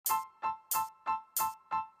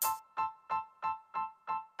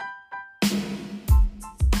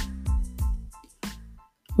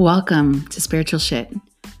Welcome to Spiritual Shit,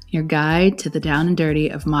 your guide to the down and dirty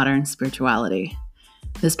of modern spirituality.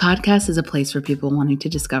 This podcast is a place for people wanting to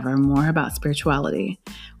discover more about spirituality,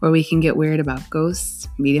 where we can get weird about ghosts,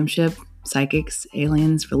 mediumship, psychics,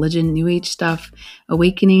 aliens, religion, new age stuff,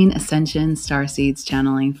 awakening, ascension, starseeds,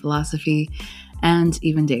 channeling, philosophy, and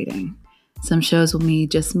even dating. Some shows will be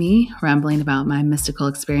just me rambling about my mystical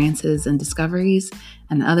experiences and discoveries,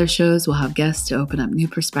 and other shows will have guests to open up new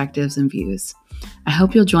perspectives and views. I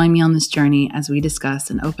hope you'll join me on this journey as we discuss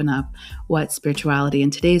and open up what spirituality in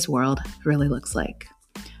today's world really looks like.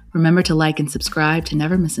 Remember to like and subscribe to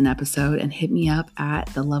never miss an episode, and hit me up at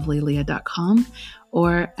thelovelyleah.com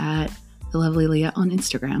or at thelovelyleah on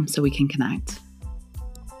Instagram so we can connect.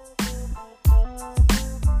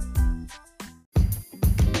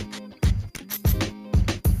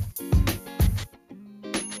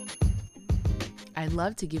 I'd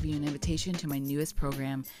love to give you an invitation to my newest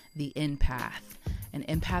program, The Empath, an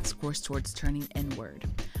empath's course towards turning inward.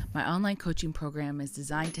 My online coaching program is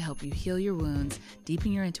designed to help you heal your wounds,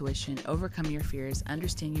 deepen your intuition, overcome your fears,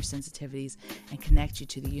 understand your sensitivities, and connect you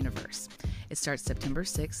to the universe. It starts September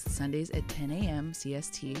 6th, Sundays at 10 a.m.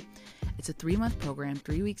 CST. It's a 3-month program,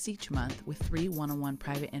 3 weeks each month, with 3 one-on-one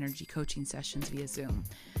private energy coaching sessions via Zoom.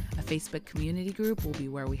 A Facebook community group will be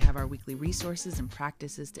where we have our weekly resources and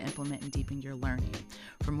practices to implement and deepen your learning.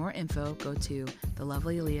 For more info, go to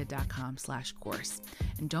thelovelyleah.com/course.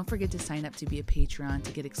 And don't forget to sign up to be a Patreon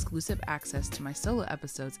to get exclusive access to my solo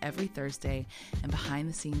episodes every Thursday and behind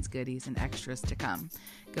the scenes goodies and extras to come.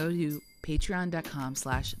 Go to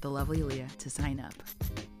patreon.com/thelovelyleah to sign up.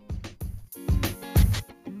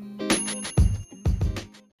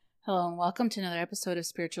 Hello and welcome to another episode of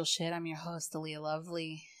Spiritual Shit. I'm your host, Aaliyah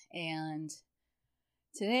Lovely, and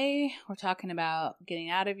today we're talking about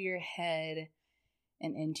getting out of your head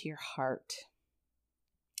and into your heart.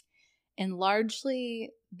 And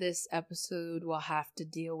largely, this episode will have to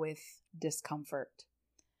deal with discomfort,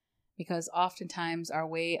 because oftentimes our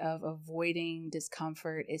way of avoiding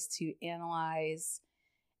discomfort is to analyze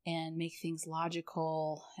and make things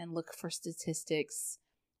logical and look for statistics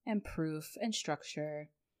and proof and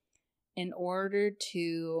structure in order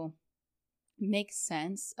to make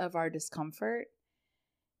sense of our discomfort,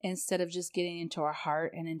 instead of just getting into our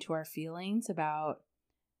heart and into our feelings about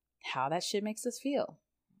how that shit makes us feel.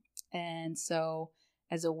 And so,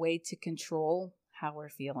 as a way to control how we're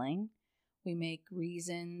feeling, we make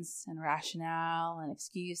reasons and rationale and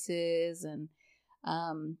excuses and,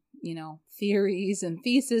 theories and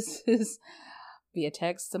theses via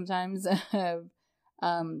text sometimes of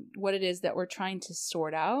what it is that we're trying to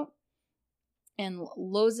sort out. And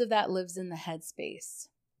loads of that lives in the headspace.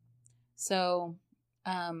 So,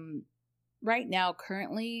 right now,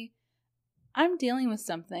 currently, I'm dealing with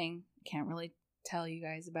something I can't really tell you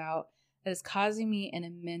guys about that is causing me an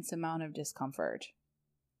immense amount of discomfort.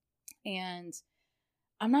 And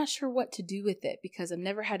I'm not sure what to do with it, because I've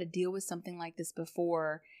never had to deal with something like this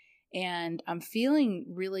before. And I'm feeling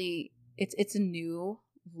really, it's a new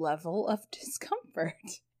level of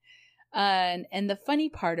discomfort. And the funny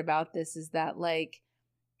part about this is that, like,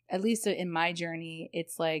 at least in my journey,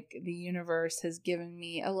 it's like the universe has given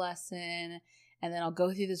me a lesson, and then I'll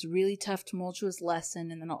go through this really tough, tumultuous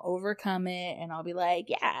lesson, and then I'll overcome it, and I'll be like,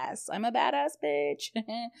 yes, I'm a badass bitch.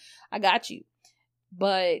 I got you.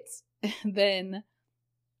 But then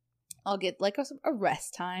I'll get like a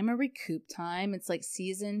rest time, a recoup time. It's like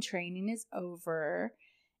season training is over,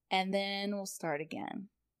 and then we'll start again.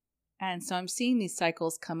 And so I'm seeing these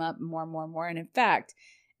cycles come up more and more and more. And in fact,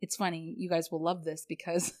 it's funny, you guys will love this,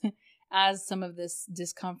 because as some of this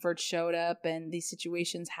discomfort showed up and these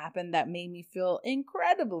situations happened that made me feel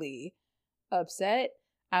incredibly upset,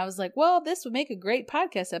 I was like, well, this would make a great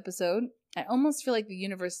podcast episode. I almost feel like the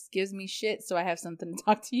universe gives me shit so I have something to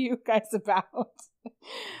talk to you guys about.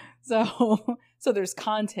 So there's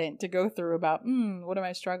content to go through about, what am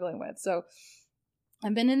I struggling with? So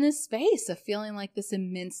I've been in this space of feeling like this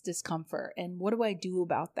immense discomfort, and what do I do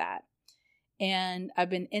about that? And I've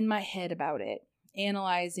been in my head about it,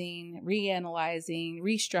 analyzing, reanalyzing,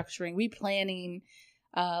 restructuring, replanning,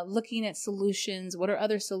 looking at solutions. What are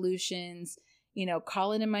other solutions?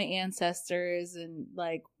 Calling in my ancestors and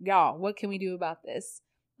like, y'all, what can we do about this?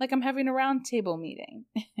 Like, I'm having a roundtable meeting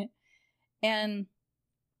and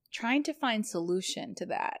trying to find solution to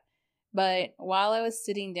that. But while I was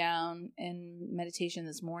sitting down in meditation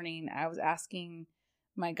this morning, I was asking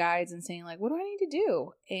my guides and saying, like, what do I need to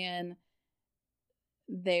do? And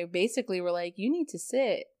they basically were like, you need to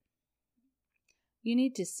sit. You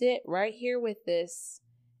need to sit right here with this,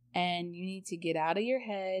 and you need to get out of your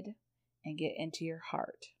head and get into your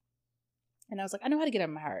heart. And I was like, I know how to get out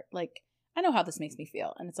of my heart. Like, I know how this makes me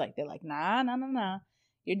feel. And it's like, they're like, nah.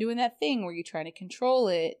 You're doing that thing where you're trying to control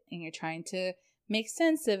it and you're trying to make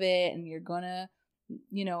sense of it and you're going to,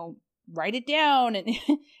 write it down. And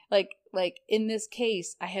like in this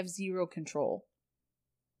case, I have zero control.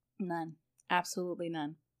 None. Absolutely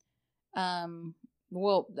none.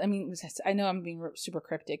 Well, I mean, I know I'm being super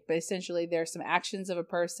cryptic, but essentially there's some actions of a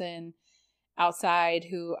person outside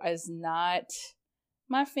who is not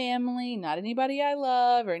my family, not anybody I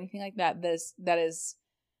love or anything like that. That is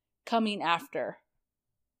coming after,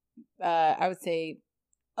 I would say,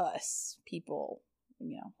 us, people,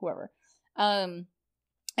 whoever.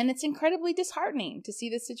 And it's incredibly disheartening to see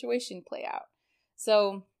this situation play out.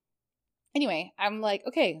 So anyway, I'm like,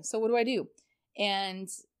 okay, so what do I do? And,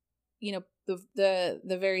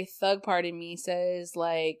 the very thug part of me says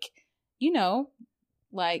like,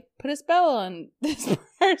 put a spell on this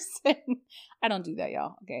person. I don't do that,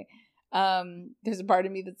 y'all. Okay. There's a part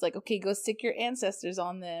of me that's like, okay, go stick your ancestors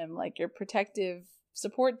on them, like your protective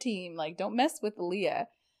support team. Like, don't mess with Aaliyah.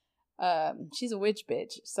 She's a witch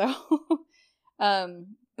bitch. So,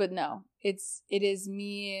 but no, it is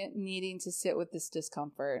me needing to sit with this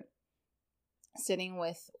discomfort, sitting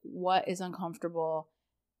with what is uncomfortable,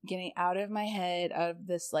 getting out of my head of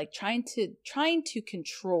this, like trying to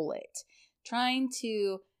control it, trying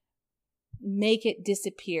to make it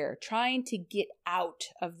disappear, trying to get out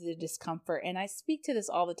of the discomfort. And I speak to this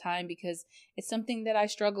all the time because it's something that I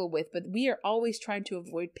struggle with, but we are always trying to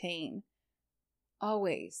avoid pain.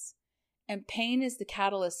 Always. And pain is the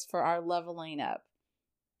catalyst for our leveling up.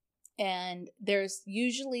 And there's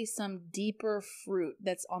usually some deeper fruit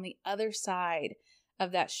that's on the other side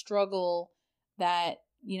of that struggle that,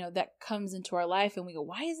 that comes into our life. And we go,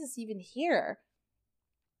 why is this even here?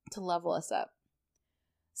 To level us up.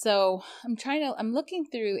 So I'm looking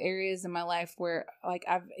through areas in my life where like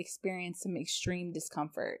I've experienced some extreme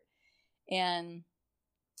discomfort and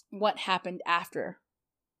what happened after,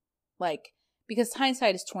 like, because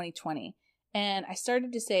hindsight is 20/20. And I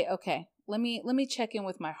started to say, okay, let me check in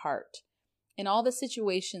with my heart. In all the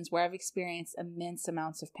situations where I've experienced immense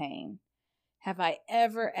amounts of pain, have I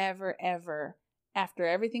ever, after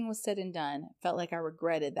everything was said and done, felt like I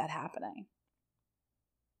regretted that happening?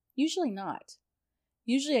 Usually not.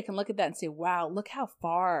 Usually I can look at that and say, wow, look how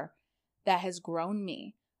far that has grown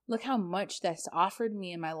me. Look how much that's offered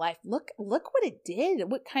me in my life. Look what it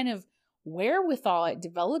did. What kind of wherewithal it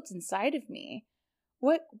developed inside of me.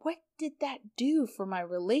 What did that do for my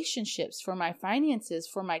relationships, for my finances,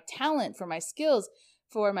 for my talent, for my skills,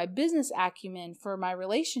 for my business acumen, for my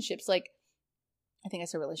relationships? Like, I think I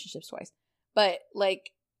said relationships twice, but like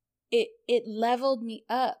it leveled me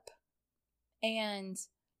up. And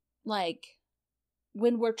like,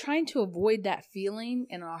 when we're trying to avoid that feeling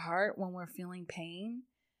in our heart, when we're feeling pain,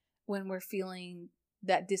 when we're feeling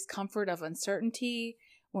that discomfort of uncertainty,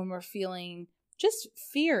 when we're feeling just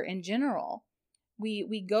fear in general,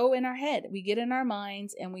 we go in our head, we get in our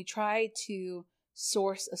minds, and we try to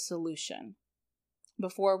source a solution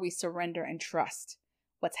before we surrender and trust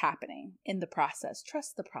what's happening in the process.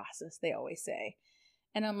 Trust the process, they always say.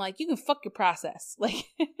 And I'm like, you can fuck your process. Like,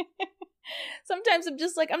 sometimes I'm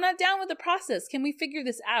just like, I'm not down with the process. Can we figure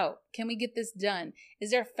this out? Can we get this done?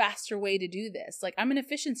 Is there a faster way to do this? Like, I'm an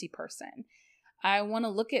efficiency person. I want to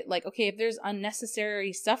look at like, okay, if there's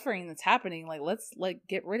unnecessary suffering that's happening, like, let's like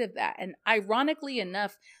get rid of that. And ironically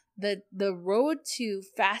enough, the road to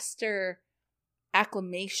faster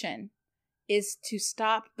acclimation is to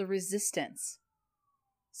stop the resistance.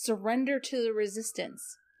 Surrender to the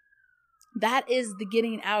resistance. That is the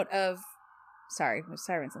getting out of, sorry, there's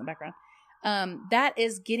sirens in the background. That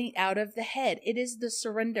is getting out of the head. It is the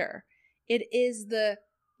surrender. It is the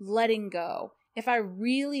letting go. If I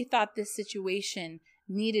really thought this situation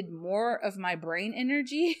needed more of my brain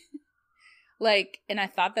energy, and I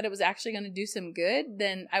thought that it was actually going to do some good,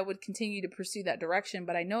 then I would continue to pursue that direction,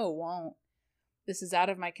 but I know it won't. This is out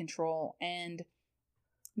of my control. And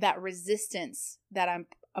that resistance that I'm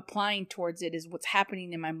applying towards it is what's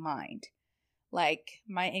happening in my mind. Like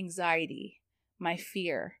my anxiety, my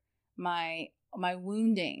fear, my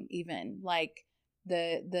wounding, even like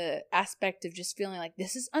the aspect of just feeling like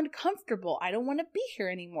this is uncomfortable. I don't want to be here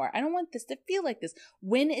anymore. I don't want this to feel like this.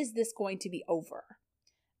 When is this going to be over?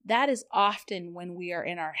 That is often when we are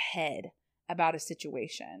in our head about a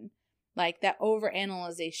situation, like that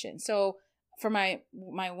overanalyzation. So for my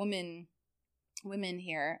women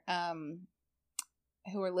here,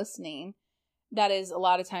 who are listening, that is a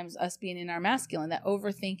lot of times us being in our masculine, that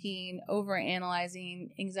overthinking, overanalyzing,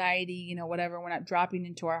 anxiety, whatever. We're not dropping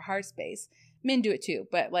into our heart space. Men do it too,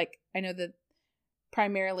 but like I know that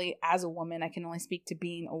primarily as a woman, I can only speak to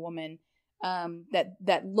being a woman.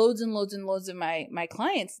 that loads and loads and loads of my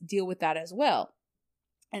clients deal with that as well.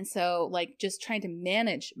 And so like just trying to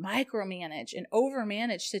micromanage and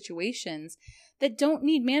overmanage situations that don't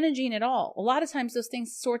need managing at all. A lot of times those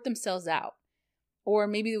things sort themselves out. Or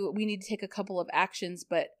maybe we need to take a couple of actions,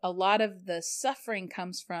 but a lot of the suffering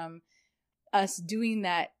comes from us doing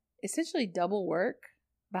that essentially double work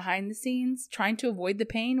behind the scenes, trying to avoid the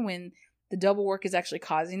pain when the double work is actually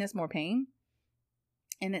causing us more pain.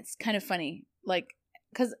 And it's kind of funny, like,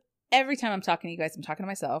 because every time I'm talking to you guys, I'm talking to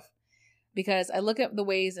myself, because I look at the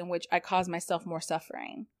ways in which I cause myself more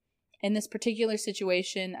suffering. In this particular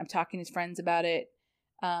situation, I'm talking to friends about it.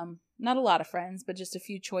 Not a lot of friends, but just a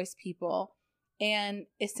few choice people. And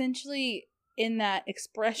essentially in that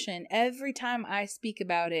expression, every time I speak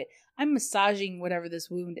about it, I'm massaging whatever this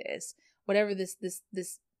wound is, whatever this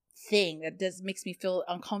thing that makes me feel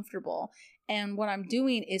uncomfortable. And what I'm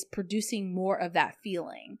doing is producing more of that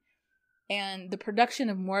feeling. And the production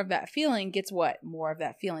of more of that feeling gets what? More of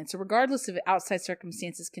that feeling. So regardless if outside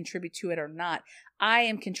circumstances contribute to it or not, I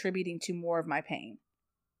am contributing to more of my pain.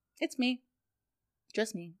 It's me.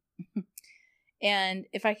 Just me. And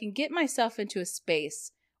if I can get myself into a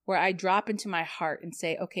space where I drop into my heart and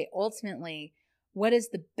say, okay, ultimately, what is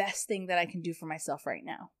the best thing that I can do for myself right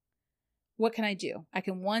now? What can I do? I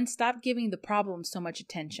can, one, stop giving the problem so much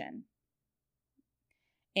attention.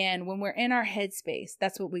 And when we're in our headspace,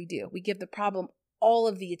 that's what we do. We give the problem all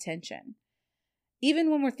of the attention. Even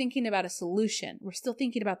when we're thinking about a solution, we're still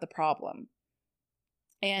thinking about the problem.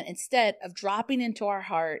 And instead of dropping into our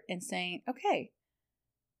heart and saying, okay,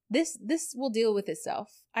 this will deal with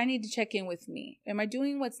itself. I need to check in with me. Am I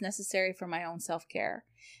doing what's necessary for my own self-care?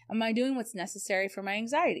 Am I doing what's necessary for my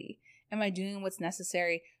anxiety? Am I doing what's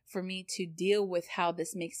necessary for me to deal with how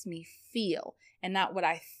this makes me feel and not what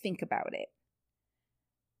I think about it?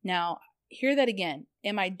 Now, hear that again.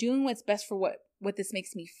 Am I doing what's best for what this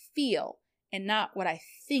makes me feel and not what I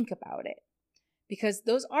think about it? Because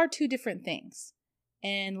those are two different things.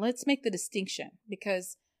 And let's make the distinction,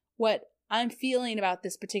 because what I'm feeling about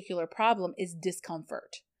this particular problem is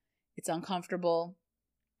discomfort. It's uncomfortable.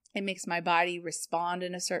 It makes my body respond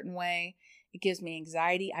in a certain way. It gives me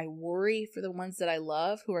anxiety. I worry for the ones that I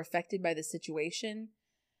love who are affected by the situation.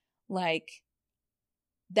 Like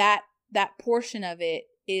that portion of it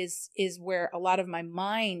is where a lot of my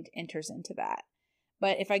mind enters into that.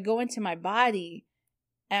 But if I go into my body,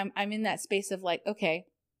 I'm in that space of like, okay,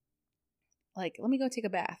 like, let me go take a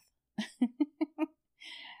bath.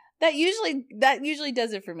 That usually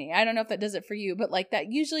does it for me. I don't know if that does it for you, but like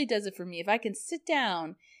that usually does it for me. If I can sit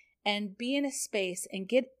down and be in a space and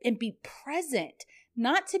be present,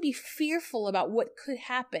 not to be fearful about what could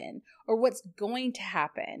happen or what's going to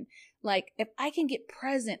happen. Like if I can get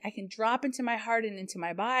present, I can drop into my heart and into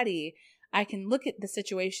my body. I can look at the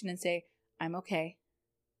situation and say, I'm okay.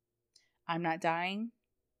 I'm not dying.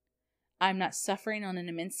 I'm not suffering on an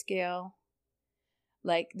immense scale.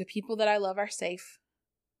 Like the people that I love are safe.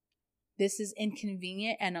 This is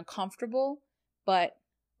inconvenient and uncomfortable, but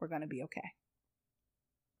we're going to be okay.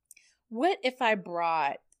 What if I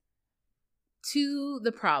brought to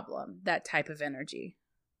the problem that type of energy?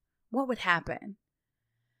 What would happen?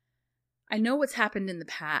 I know what's happened in the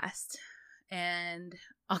past, and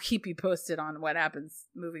I'll keep you posted on what happens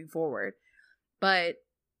moving forward. But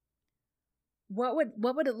what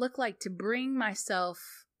would it look like to bring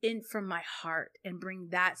myself in from my heart and bring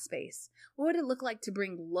that space? What would it look like to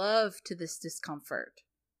bring love to this discomfort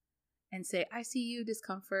and say, I see you,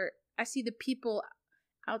 discomfort. I see the people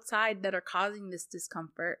outside that are causing this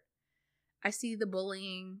discomfort. I see the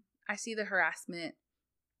bullying. I see the harassment.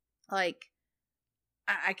 Like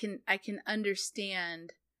I can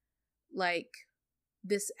understand like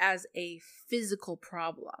this as a physical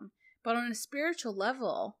problem, but on a spiritual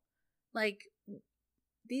level, like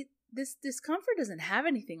this discomfort doesn't have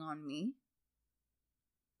anything on me,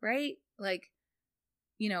 right? Like,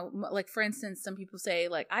 you know, like for instance, some people say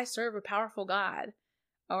like, I serve a powerful God,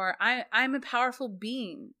 or I'm a powerful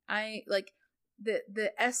being. I like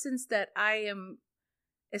the essence that I am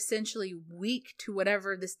essentially weak to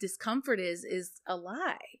whatever this discomfort is a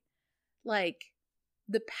lie. Like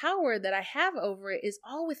the power that I have over it is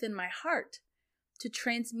all within my heart to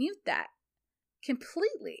transmute that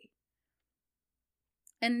completely.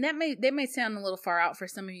 And that may sound a little far out for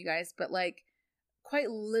some of you guys, but like quite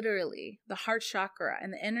literally the heart chakra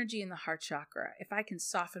and the energy in the heart chakra, if I can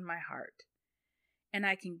soften my heart and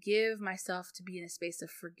I can give myself to be in a space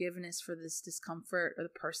of forgiveness for this discomfort or the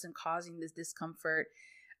person causing this discomfort,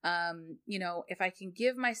 you know, if I can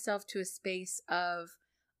give myself to a space of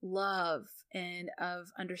love and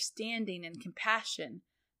of understanding and compassion,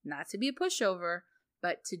 not to be a pushover,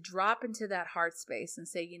 but to drop into that heart space and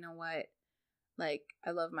say, you know what, like,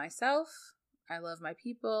 I love myself, I love my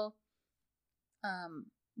people.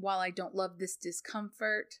 While I don't love this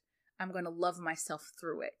discomfort, I'm going to love myself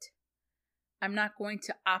through it. I'm not going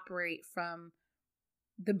to operate from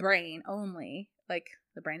the brain only. Like,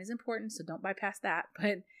 the brain is important, so don't bypass that.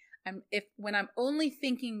 But when I'm only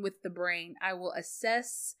thinking with the brain, I will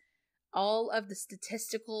assess all of the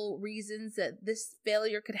statistical reasons that this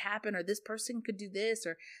failure could happen, or this person could do this,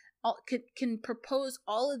 or can propose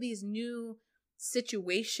all of these new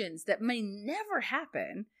situations that may never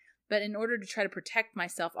happen. But in order to try to protect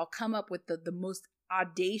myself, I'll come up with the most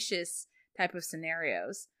audacious type of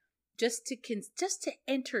scenarios just to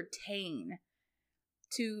entertain,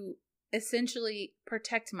 to essentially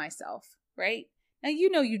protect myself, right? Now,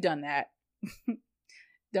 you've done that.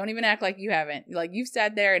 Don't even act like you haven't. Like, you've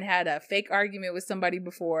sat there and had a fake argument with somebody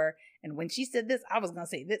before, and when she said this, I was going to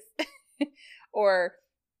say this. Or,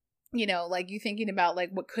 like, you thinking about,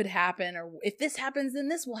 like, what could happen, or if this happens, then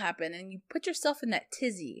this will happen. And you put yourself in that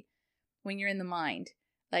tizzy when you're in the mind.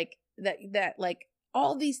 Like, that like,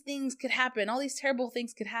 all these things could happen, all these terrible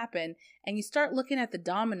things could happen, and you start looking at the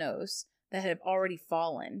dominoes that have already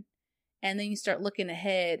fallen. And then you start looking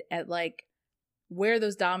ahead at, like, where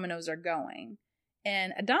those dominoes are going.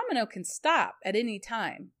 And a domino can stop at any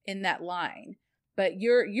time in that line, but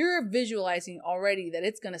you're visualizing already that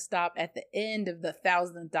it's going to stop at the end of the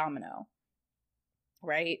 1,000th domino,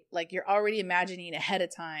 right? Like, you're already imagining ahead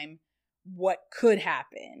of time what could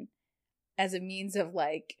happen as a means of,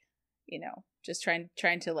 like, just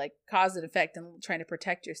trying to, like, cause an effect and trying to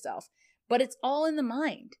protect yourself. But it's all in the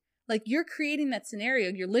mind. Like, you're creating that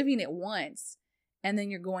scenario, you're living it once, and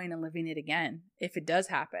then you're going and living it again if it does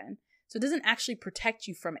happen. So it doesn't actually protect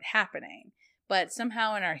you from it happening, but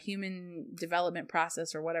somehow in our human development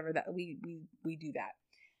process or whatever, that we do that.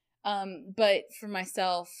 But for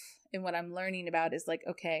myself, and what I'm learning about is, like,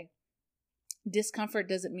 okay, discomfort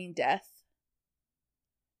doesn't mean death.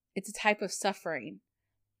 It's a type of suffering.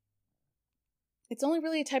 It's only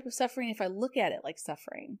really a type of suffering if I look at it like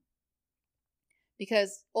suffering.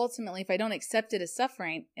 Because ultimately, if I don't accept it as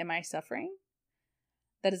suffering, am I suffering?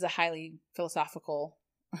 That is a highly philosophical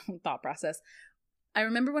thought process. I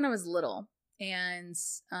remember when I was little and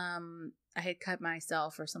I had cut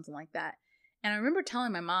myself or something like that. And I remember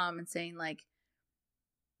telling my mom and saying, like,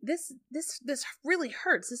 this really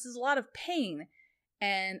hurts. This is a lot of pain.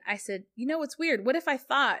 And I said, what's weird? What if I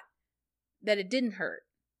thought that it didn't hurt?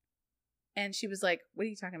 And she was like, what are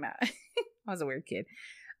you talking about? I was a weird kid.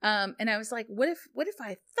 And I was like, what if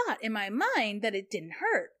I thought in my mind that it didn't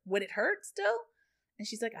hurt? Would it hurt still? And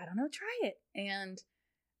she's like, I don't know, try it. And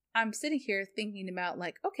I'm sitting here thinking about,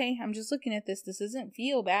 like, okay, I'm just looking at this. This doesn't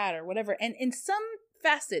feel bad or whatever. And in some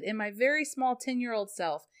facet, in my very small 10-year-old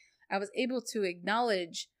self, I was able to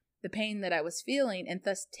acknowledge the pain that I was feeling and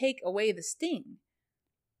thus take away the sting.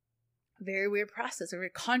 A very weird process. I'm very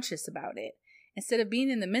conscious about it. Instead of being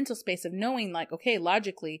in the mental space of knowing, like, okay,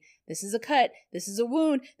 logically, this is a cut, this is a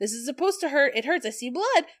wound, this is supposed to hurt, it hurts, I see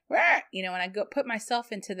blood, and I go put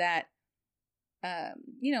myself into that,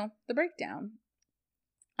 the breakdown.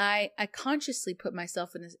 I consciously put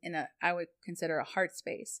myself in a I would consider a heart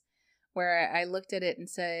space, where I looked at it and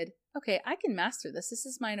said, okay, I can master this. This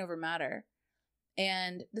is mind over matter.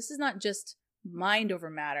 And this is not just mind over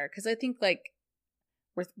matter, because I think, like,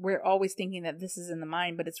 we're always thinking that this is in the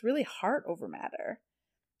mind, but it's really heart over matter.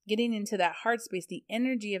 Getting into that heart space, the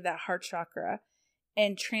energy of that heart chakra,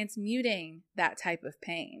 and transmuting that type of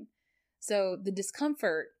pain. So the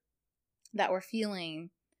discomfort that we're feeling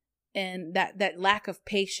and that lack of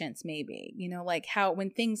patience, maybe, like how when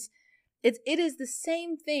things, it is the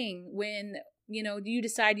same thing when, you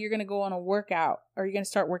decide you're going to go on a workout, or you're going to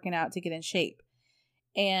start working out to get in shape.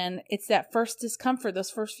 And it's that first discomfort,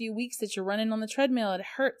 those first few weeks that you're running on the treadmill, it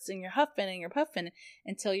hurts and you're huffing and you're puffing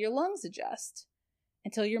until your lungs adjust,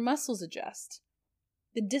 until your muscles adjust.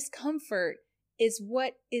 The discomfort is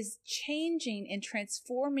what is changing and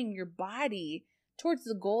transforming your body towards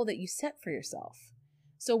the goal that you set for yourself.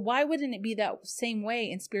 So why wouldn't it be that same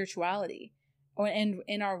way in spirituality or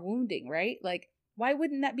in our wounding, right? Like, why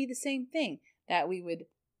wouldn't that be the same thing? That we would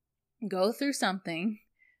go through something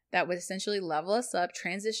that would essentially level us up,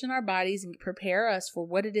 transition our bodies, and prepare us for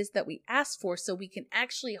what it is that we asked for, so we can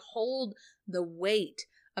actually hold the weight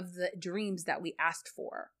of the dreams that we asked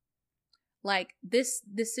for. Like, this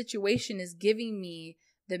situation is giving me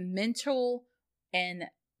the mental and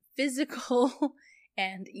physical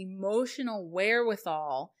and emotional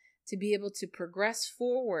wherewithal to be able to progress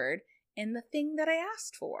forward in the thing that I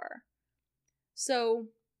asked for. So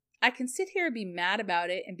I can sit here and be mad about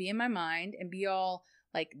it and be in my mind and be all,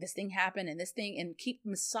 like this thing happened and this thing, and keep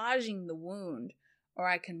massaging the wound, or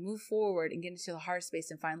I can move forward and get into the heart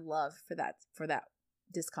space and find love for that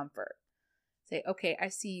discomfort. Say, okay, I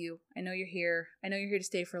see you. I know you're here. I know you're here to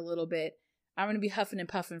stay for a little bit. I'm going to be huffing and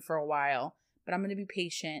puffing for a while, but I'm going to be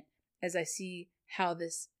patient as I see how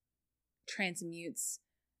this transmutes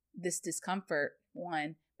this discomfort,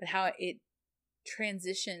 one, but how it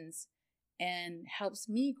transitions and helps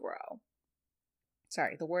me grow.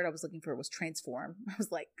 Sorry, the word I was looking for was transform.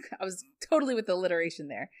 I was totally with the alliteration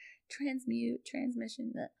there. Transmute,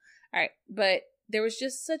 transmission. All right. But there was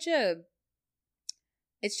just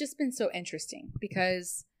it's just been so interesting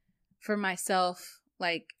because for myself,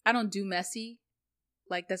 like, I don't do messy.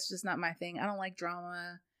 Like, that's just not my thing. I don't like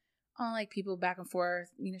drama. I don't like people back and forth.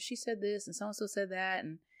 You know, she said this and so-and-so said that.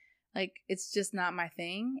 And like, it's just not my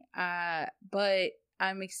thing. But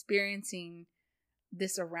I'm experiencing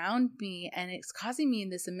this around me, and it's causing me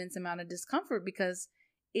this immense amount of discomfort because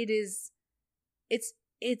it's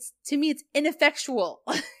to me, it's ineffectual.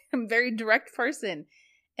 I'm a very direct person,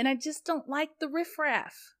 and I just don't like the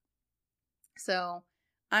riffraff. So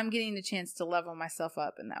I'm getting the chance to level myself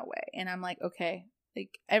up in that way. And I'm like, okay,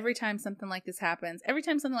 like every time something like this happens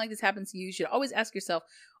to you, you should always ask yourself,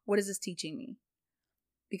 what is this teaching me?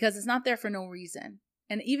 Because it's not there for no reason.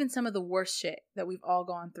 And even some of the worst shit that we've all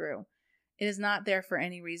gone through, it is not there for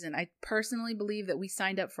any reason. I personally believe that we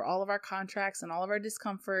signed up for all of our contracts and all of our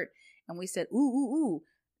discomfort, and we said, ooh,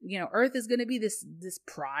 you know, Earth is going to be this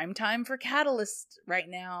prime time for catalyst right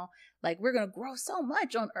now. Like, we're going to grow so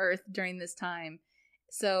much on Earth during this time.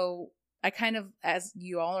 So I kind of, as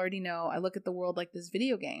you all already know, I look at the world like this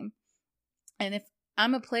video game. And if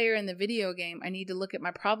I'm a player in the video game, I need to look at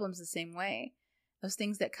my problems the same way. Those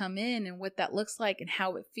things that come in and what that looks like and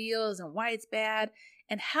how it feels and why it's bad.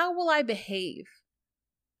 And how will I behave?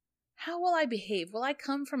 How will I behave? Will I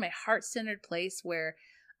come from a heart-centered place where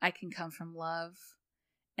I can come from love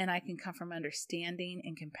and I can come from understanding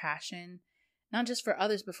and compassion, not just for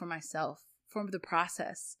others, but for myself, for the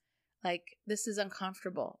process? Like, this is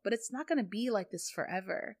uncomfortable, but it's not going to be like this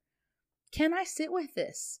forever. Can I sit with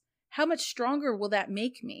this? How much stronger will that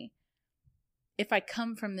make me if I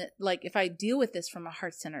come from if I deal with this from a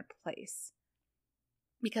heart-centered place?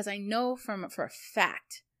 Because I know for a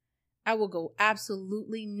fact, I will go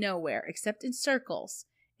absolutely nowhere except in circles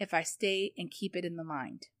if I stay and keep it in the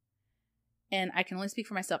mind. And I can only speak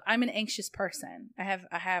for myself. I'm an anxious person. I have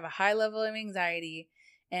a high level of anxiety,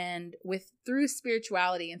 and through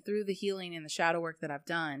spirituality and through the healing and the shadow work that I've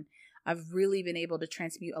done, I've really been able to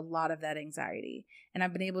transmute a lot of that anxiety. And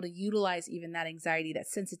I've been able to utilize even that anxiety, that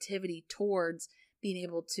sensitivity towards being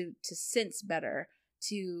able to sense better,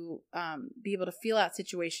 to be able to feel out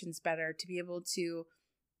situations better, to be able to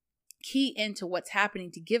key into what's happening,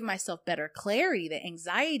 to give myself better clarity. That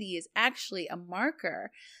anxiety is actually a marker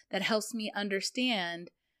that helps me understand,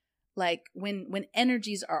 like, when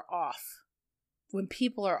energies are off, when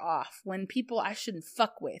people are off, when people I shouldn't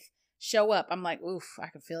fuck with show up. I'm like, oof, I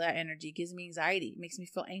can feel that energy. It gives me anxiety. It makes me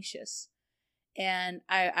feel anxious. And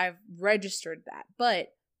I've registered that. But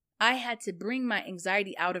I had to bring my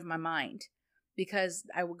anxiety out of my mind because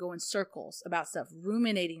I would go in circles about stuff,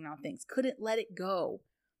 ruminating on things, couldn't let it go.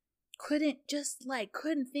 Couldn't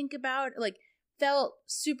think about it, felt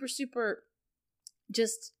super, super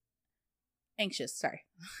just anxious. Sorry.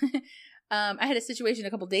 I had a situation a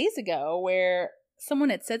couple days ago where someone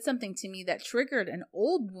had said something to me that triggered an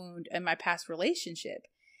old wound in my past relationship.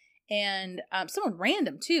 And someone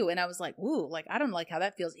random too. And I was like, ooh, I don't like how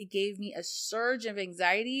that feels. It gave me a surge of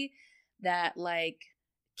anxiety that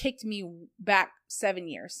kicked me back 7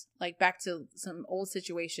 years, back to some old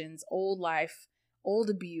situations, old life,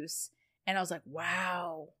 old abuse. And I was like,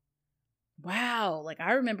 wow,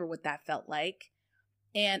 I remember what that felt like.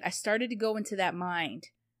 And I started to go into that mind.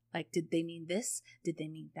 Did they mean this? Did they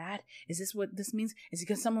mean that? Is this what this means? Is it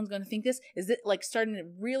because someone's going to think this? Is it starting to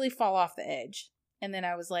really fall off the edge? And then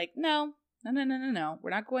I was like, no. We're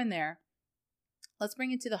not going there. Let's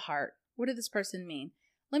bring it to the heart. What did this person mean?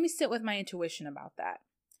 Let me sit with my intuition about that.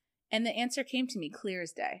 And the answer came to me clear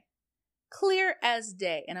as day. Clear as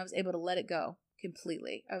day. And I was able to let it go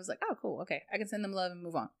completely. I was like, oh, cool. Okay. I can send them love and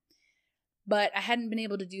move on. But I hadn't been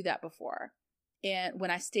able to do that before. And when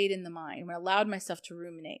I stayed in the mind, when I allowed myself to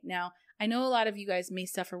ruminate. Now, I know a lot of you guys may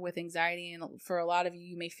suffer with anxiety, and for a lot of you,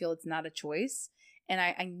 you may feel it's not a choice. And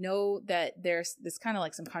I know that there's kind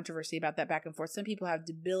of some controversy about that back and forth. Some people have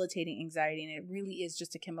debilitating anxiety, and it really is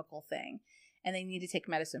just a chemical thing, and they need to take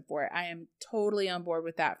medicine for it. I am totally on board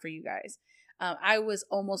with that for you guys. I was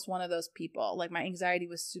almost one of those people. My anxiety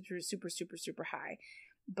was super, super, super, super high.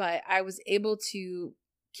 But I was able to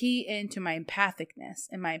key into my empathicness.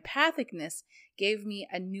 And my empathicness gave me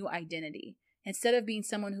a new identity. Instead of being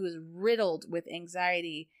someone who is riddled with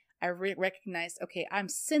anxiety, I recognized, okay, I'm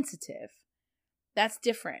sensitive. That's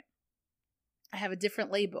different. I have a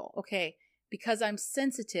different label. Okay, because I'm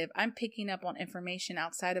sensitive, I'm picking up on information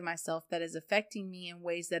outside of myself that is affecting me in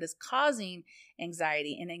ways that is causing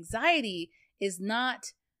anxiety. And anxiety is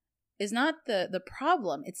not the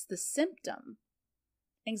problem, it's the symptom.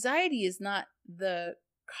 Anxiety is not the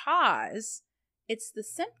cause, it's the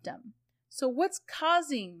symptom. So what's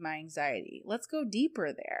causing my anxiety? Let's go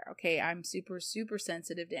deeper there. Okay, I'm super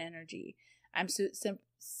sensitive to energy. I'm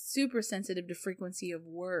super sensitive to frequency of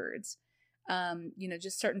words.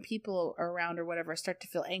 Just certain people around or whatever, I start to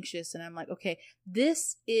feel anxious, and I'm like, okay,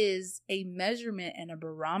 this is a measurement and a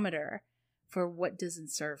barometer for what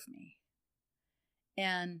doesn't serve me.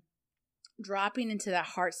 And dropping into that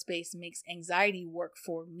heart space makes anxiety work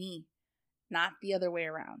for me, not the other way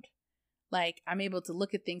around. Like, I'm able to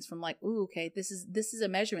look at things from like, ooh, okay, this is a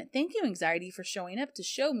measurement. Thank you, anxiety, for showing up to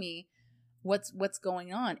show me what's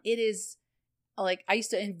going on. It is like, I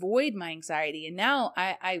used to avoid my anxiety, and now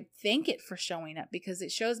I thank it for showing up, because it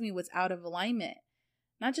shows me what's out of alignment,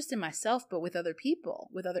 not just in myself, but with other people,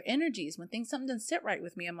 with other energies. When something doesn't sit right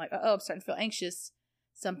with me, I'm like, oh, I'm starting to feel anxious.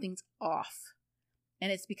 Something's off.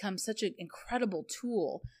 And it's become such an incredible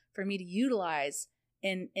tool for me to utilize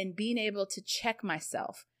in being able to check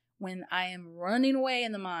myself when I am running away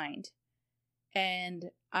in the mind,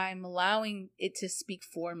 and I'm allowing it to speak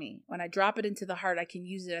for me. When I drop it into the heart, I can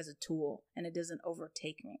use it as a tool, and it doesn't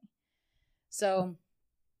overtake me. So,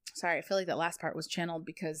 sorry, I feel like that last part was channeled,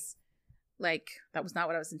 because like that was not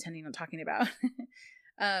what I was intending on talking about.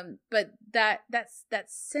 But that's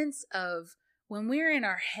that sense of when we're in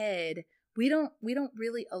our head, we don't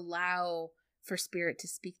really allow for spirit to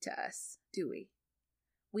speak to us, do we?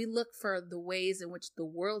 We look for the ways in which the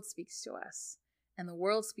world speaks to us, and the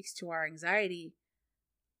world speaks to our anxiety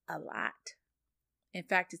a lot. In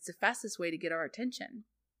fact, it's the fastest way to get our attention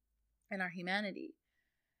and our humanity.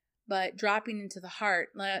 But dropping into the heart,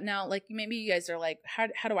 now, like maybe you guys are like,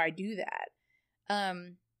 how do I do that?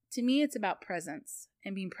 To me, it's about presence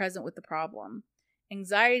and being present with the problem.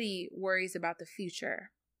 Anxiety worries about the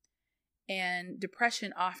future, and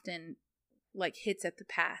depression often like hits at the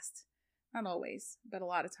past. Not always, but a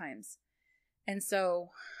lot of times. And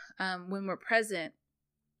so when we're present,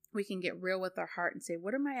 we can get real with our heart and say,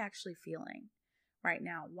 what am I actually feeling right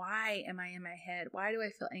now? Why am I in my head? Why do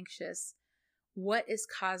I feel anxious? What is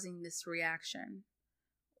causing this reaction?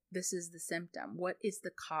 This is the symptom. What is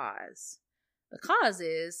the cause? The cause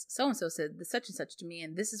is so-and-so said the such and such to me,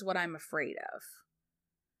 and this is what I'm afraid of.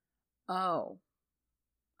 Oh,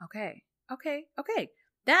 okay.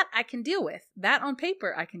 That I can deal with. That on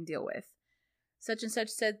paper I can deal with. Such and such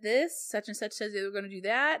said this. Such and such said they were going to do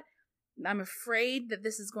that. I'm afraid that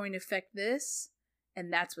this is going to affect this.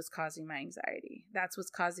 And that's what's causing my anxiety. That's what's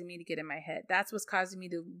causing me to get in my head. That's what's causing me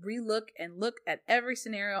to relook and look at every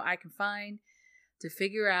scenario I can find to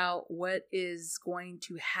figure out what is going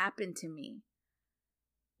to happen to me.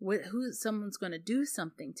 Someone's going to do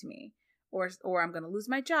something to me, or I'm going to lose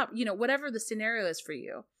my job. Whatever the scenario is for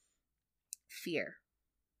you. Fear.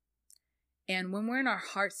 And when we're in our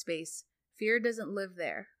heart space, fear doesn't live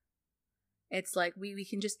there. It's like we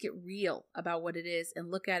can just get real about what it is and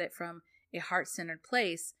look at it from a heart-centered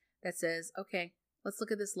place that says, okay, let's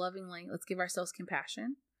look at this lovingly. Let's give ourselves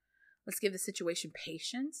compassion. Let's give the situation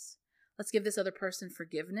patience. Let's give this other person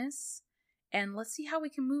forgiveness. And let's see how we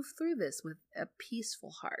can move through this with a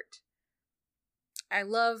peaceful heart. I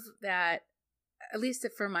love that, at least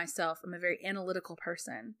for myself, I'm a very analytical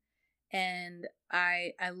person. And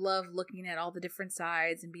I love looking at all the different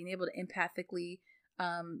sides and being able to empathically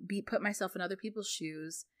put myself in other people's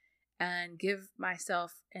shoes and give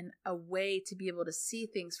myself a way to be able to see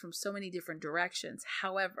things from so many different directions.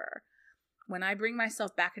 However, when I bring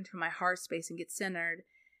myself back into my heart space and get centered,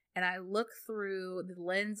 and I look through the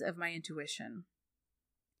lens of my intuition,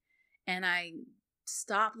 and I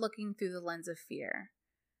stop looking through the lens of fear,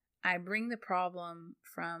 I bring the problem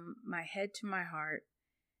from my head to my heart,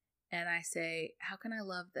 and I say, how can I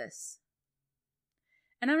love this?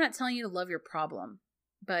 And I'm not telling you to love your problem,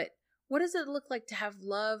 but what does it look like to have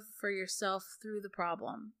love for yourself through the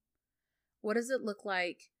problem? What does it look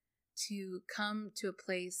like to come to a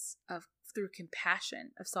place of, through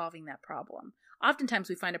compassion, of solving that problem? Oftentimes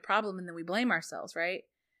we find a problem and then we blame ourselves, right?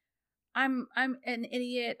 I'm an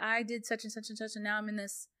idiot. I did such and such and such, and now I'm in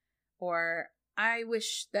this. Or I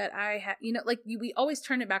wish that I had, we always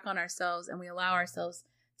turn it back on ourselves, and we allow ourselves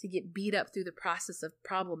to get beat up through the process of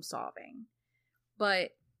problem solving. But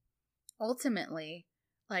ultimately,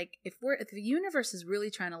 Like, if the universe is really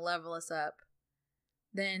trying to level us up,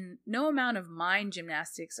 then no amount of mind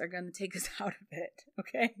gymnastics are going to take us out of it,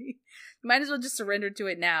 okay? You might as well just surrender to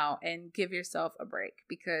it now and give yourself a break,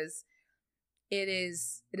 because it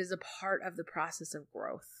is a part of the process of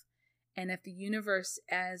growth. And if the universe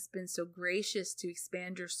has been so gracious to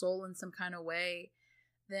expand your soul in some kind of way,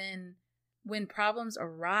 then when problems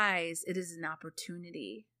arise, it is an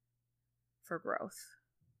opportunity for growth.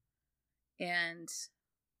 And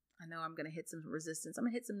I know I'm going to hit some resistance. I'm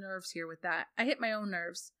going to hit some nerves here with that. I hit my own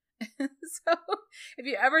nerves. So if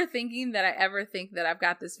you're ever thinking that I ever think that I've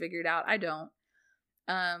got this figured out, I don't.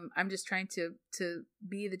 I'm just trying to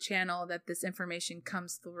be the channel that this information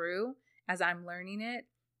comes through as I'm learning it.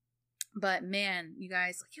 But man, you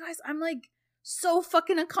guys, I'm like so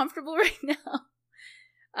fucking uncomfortable right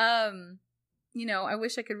now. You know, I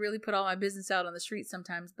wish I could really put all my business out on the street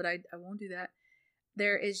sometimes, but I won't do that.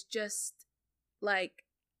 There is just like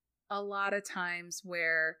a lot of times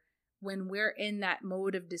where when we're in that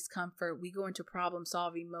mode of discomfort, we go into problem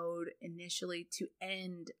solving mode initially to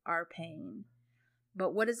end our pain.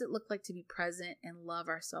 But what does it look like to be present and love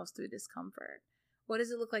ourselves through discomfort? What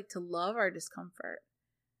does it look like to love our discomfort?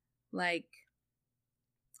 Like,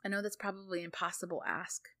 I know that's probably an impossible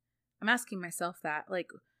ask. I'm asking myself that. Like,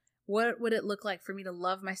 what would it look like for me to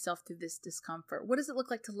love myself through this discomfort? What does it look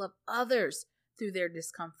like to love others through their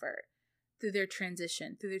discomfort, through their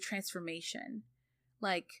transition, through their transformation?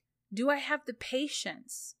 Like, do I have the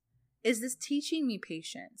patience? Is this teaching me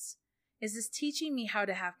patience? Is this teaching me how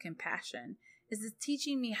to have compassion? Is this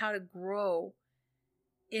teaching me how to grow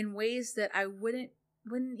in ways that I wouldn't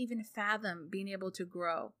even fathom being able to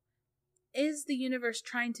grow? Is the universe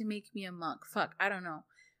trying to make me a monk? Fuck, I don't know.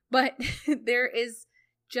 But there is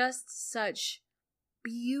just such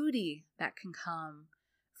beauty that can come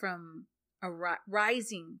from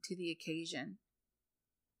rising to the occasion.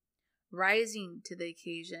 Rising to the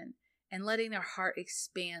occasion and letting our heart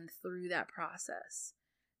expand through that process.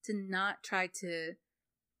 To not try to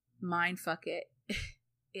mind fuck it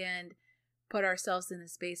and put ourselves in a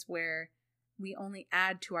space where we only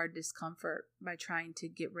add to our discomfort by trying to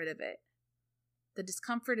get rid of it. The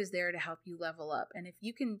discomfort is there to help you level up. And if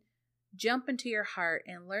you can jump into your heart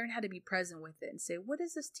and learn how to be present with it and say, what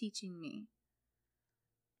is this teaching me?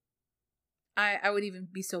 I would even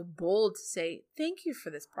be so bold to say, thank you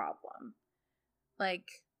for this problem. Like,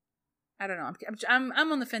 I don't know.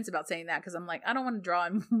 I'm on the fence about saying that because I'm like, I don't want to draw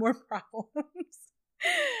in more problems.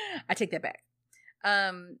 I take that back.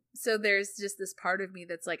 So there's just this part of me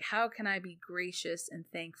that's like, how can I be gracious and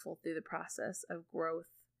thankful through the process of growth?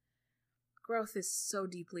 Growth is so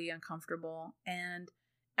deeply uncomfortable. And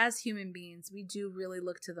as human beings, we do really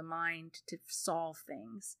look to the mind to solve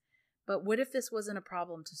things. But what if this wasn't a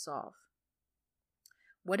problem to solve?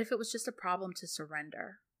 What if it was just a problem to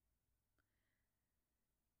surrender?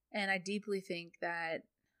 And I deeply think that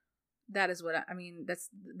is what that's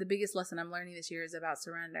the biggest lesson I'm learning this year is about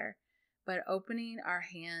surrender. But opening our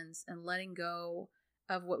hands and letting go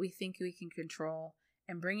of what we think we can control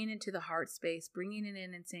and bringing it to the heart space, bringing it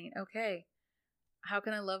in and saying, okay, how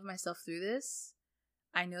can I love myself through this?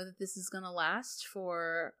 I know that this is going to last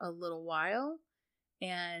for a little while.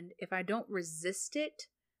 And if I don't resist it,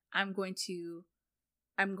 I'm going to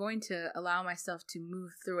allow myself to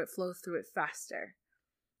move through it, flow through it faster.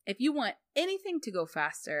 If you want anything to go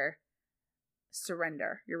faster,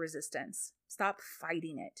 surrender your resistance. Stop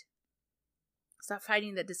fighting it. Stop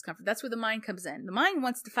fighting that discomfort. That's where the mind comes in. The mind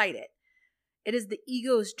wants to fight it. It is the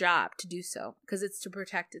ego's job to do so because it's to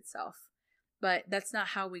protect itself. But that's not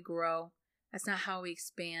how we grow. That's not how we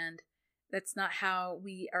expand. That's not how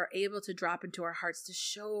we are able to drop into our hearts to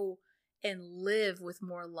show and live with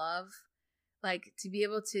more love. Like to be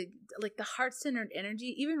able to, like the heart-centered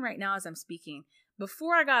energy, even right now as I'm speaking,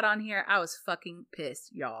 before I got on here, I was fucking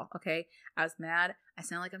pissed, y'all, okay? I was mad. I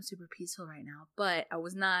sound like I'm super peaceful right now, but I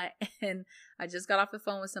was not. And I just got off the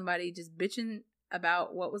phone with somebody just bitching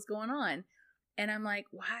about what was going on. And I'm like,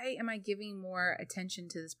 why am I giving more attention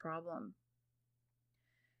to this problem?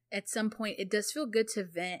 At some point, it does feel good to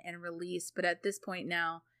vent and release, but at this point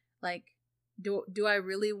now, like, do I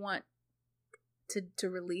really want to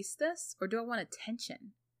release this, or do I want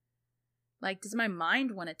attention? Like, does my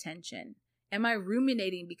mind want attention? Am I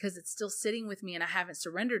ruminating because it's still sitting with me and I haven't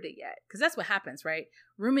surrendered it yet? Because that's what happens, right?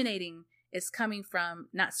 Ruminating is coming from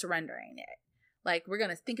not surrendering it. Like, we're going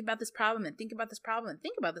to think about this problem and think about this problem and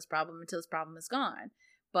think about this problem until this problem is gone.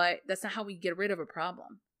 But that's not how we get rid of a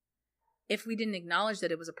problem. If we didn't acknowledge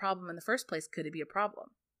that it was a problem in the first place, could it be a problem?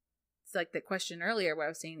 It's like that question earlier where I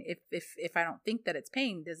was saying, if I don't think that it's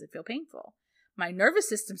pain, does it feel painful? My nervous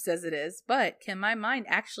system says it is, but can my mind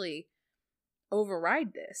actually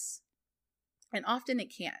override this. And often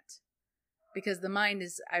it can't, because the mind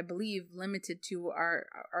is, I believe, limited to our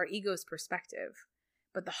ego's perspective.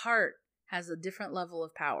 But the heart has a different level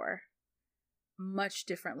of power, much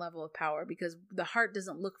different level of power, because the heart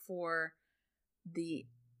doesn't look for the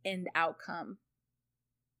end outcome.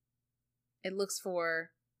 It looks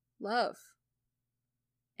for love.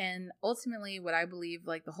 And ultimately, what I believe,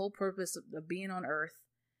 like the whole purpose of being on earth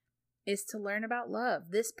is to learn about love,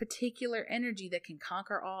 this particular energy that can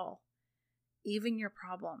conquer all, even your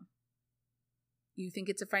problem. You think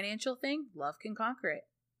it's a financial thing? Love can conquer it.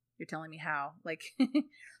 You're telling me how? Like,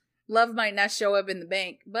 love might not show up in the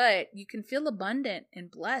bank, but you can feel abundant and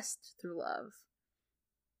blessed through love.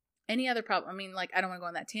 Any other problem? I mean, like, I don't want to go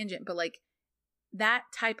on that tangent, but like that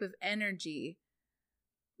type of energy,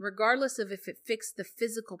 regardless of if it fixed the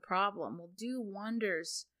physical problem, will do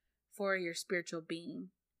wonders for your spiritual being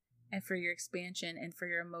and for your expansion and for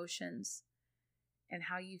your emotions and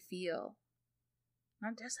how you feel.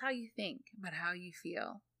 Not just how you think, but how you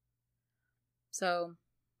feel. So,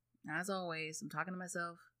 as always, I'm talking to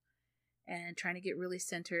myself and trying to get really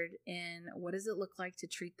centered in what does it look like to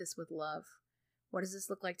treat this with love? What does this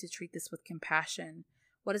look like to treat this with compassion?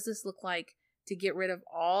 What does this look like to get rid of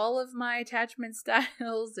all of my attachment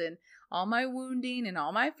styles and all my wounding and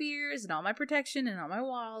all my fears and all my protection and all my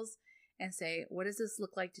walls, and say, what does this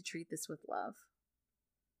look like to treat this with love?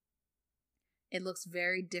 It looks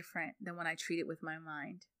very different than when I treat it with my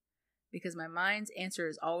mind, because my mind's answer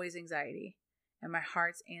is always anxiety and my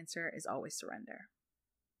heart's answer is always surrender.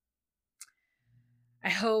 I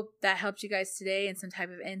hope that helped you guys today in some type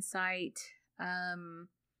of insight.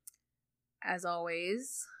 As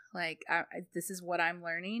always, like this is what I'm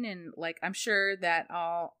learning, and like I'm sure that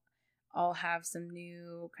I'll have some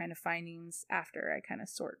new kind of findings after I kind of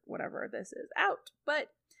sort whatever this is out. But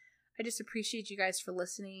I just appreciate you guys for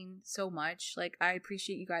listening so much. Like, I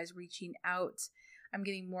appreciate you guys reaching out. I'm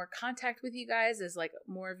getting more contact with you guys as like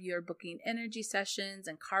more of you are booking energy sessions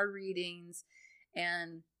and card readings,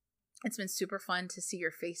 and it's been super fun to see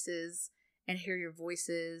your faces and hear your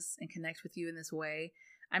voices and connect with you in this way.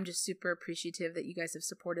 I'm just super appreciative that you guys have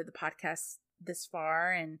supported the podcast this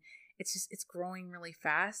far, and it's growing really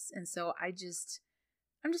fast. And so I'm just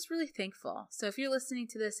really thankful. So if you're listening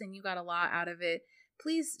to this and you got a lot out of it,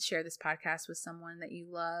 please share this podcast with someone that you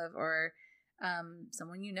love, or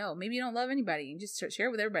someone you know. Maybe you don't love anybody. You just share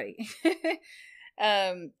it with everybody.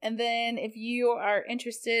 And then if you are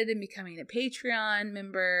interested in becoming a Patreon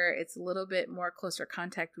member, it's a little bit more closer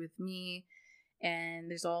contact with me. And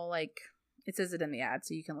there's all like, it says it in the ad,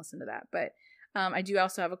 so you can listen to that. But I do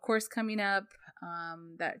also have a course coming up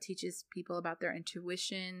that teaches people about their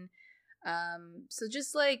intuition. So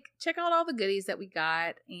just like check out all the goodies that we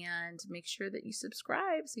got and make sure that you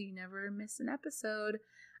subscribe so you never miss an episode.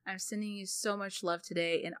 I'm sending you so much love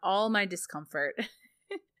today in all my discomfort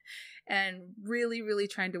and really, really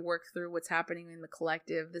trying to work through what's happening in the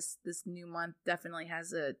collective. This new month definitely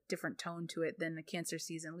has a different tone to it than the Cancer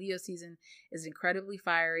season. Leo season is incredibly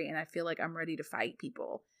fiery, and I feel like I'm ready to fight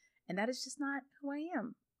people. And that is just not who I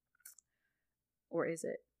am. Or is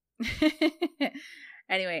it?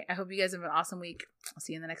 Anyway, I hope you guys have an awesome week. I'll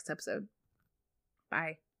see you in the next episode.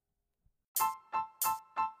 Bye.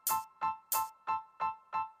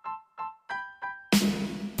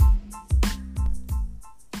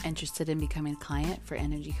 Interested in becoming a client for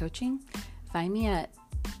energy coaching? Find me at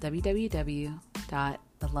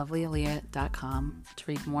www.thelovelyaaliyah.com to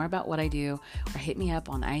read more about what I do, or hit me up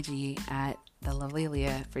on IG at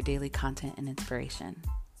thelovelyaaliyah for daily content and inspiration.